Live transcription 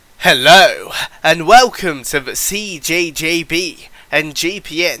Hello, and welcome to the CJJB and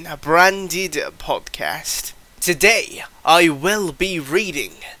GPN branded podcast. Today, I will be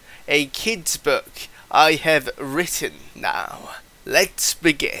reading a kid's book I have written now. Let's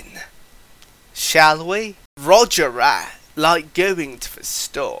begin. Shall we? Rodger Rat liked going to the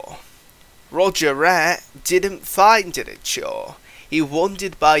store. Rodger Rat didn't find it a chore. He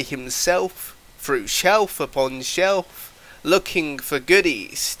wandered by himself through shelf upon shelf, looking for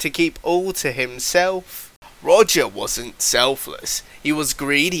goodies to keep all to himself. Rodger wasn't selfless, he was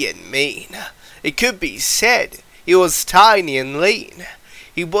greedy and mean. It could be said he was tiny and lean.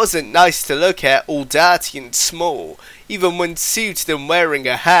 He wasn't nice to look at, all dirty and small. Even when suited and wearing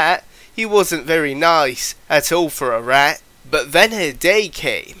a hat, he wasn't very nice at all for a rat. But then a day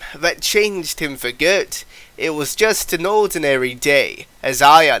came that changed him for good. It was just an ordinary day, as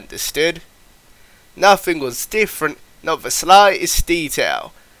I understood. Nothing was different, not the slightest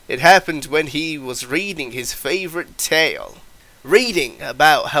detail. It happened when he was reading his favourite tale. Reading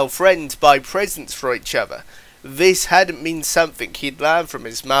about how friends buy presents for each other. This hadn't been something he'd learned from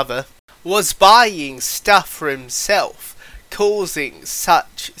his mother. Was buying stuff for himself, causing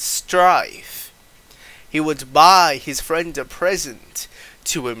such strife. He would buy his friend a present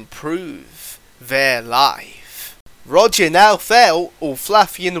to improve their life. Rodger now felt all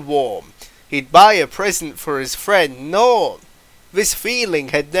fluffy and warm. He'd buy a present for his friend Norm. This feeling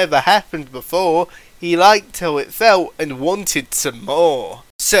had never happened before. He liked how it felt and wanted some more.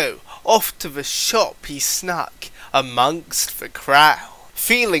 So, off to the shop he snuck amongst the crowd,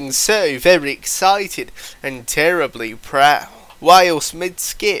 feeling so very excited and terribly proud. Whilst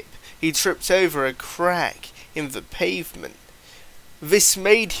mid-skip, he tripped over a crack in the pavement. This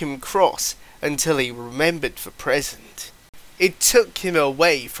made him cross until he remembered the present. It took him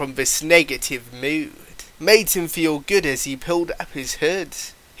away from this negative mood, made him feel good as he pulled up his hood.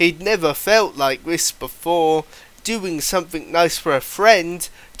 He'd never felt like this before. Doing something nice for a friend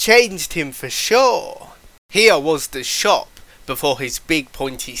changed him for sure. Here was the shop before his big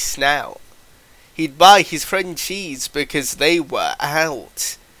pointy snout. He'd buy his friend cheese because they were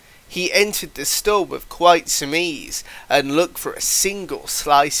out. He entered the store with quite some ease and looked for a single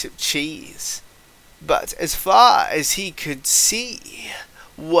slice of cheese. But as far as he could see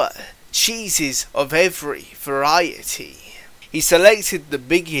were cheeses of every variety. He selected the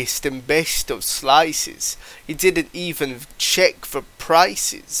biggest and best of slices. He didn't even check for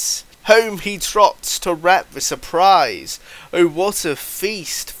prices. Home he trots to wrap the surprise. Oh, what a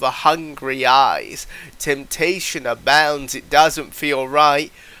feast for hungry eyes. Temptation abounds, it doesn't feel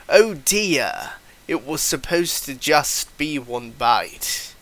right. Oh dear, it was supposed to just be one bite.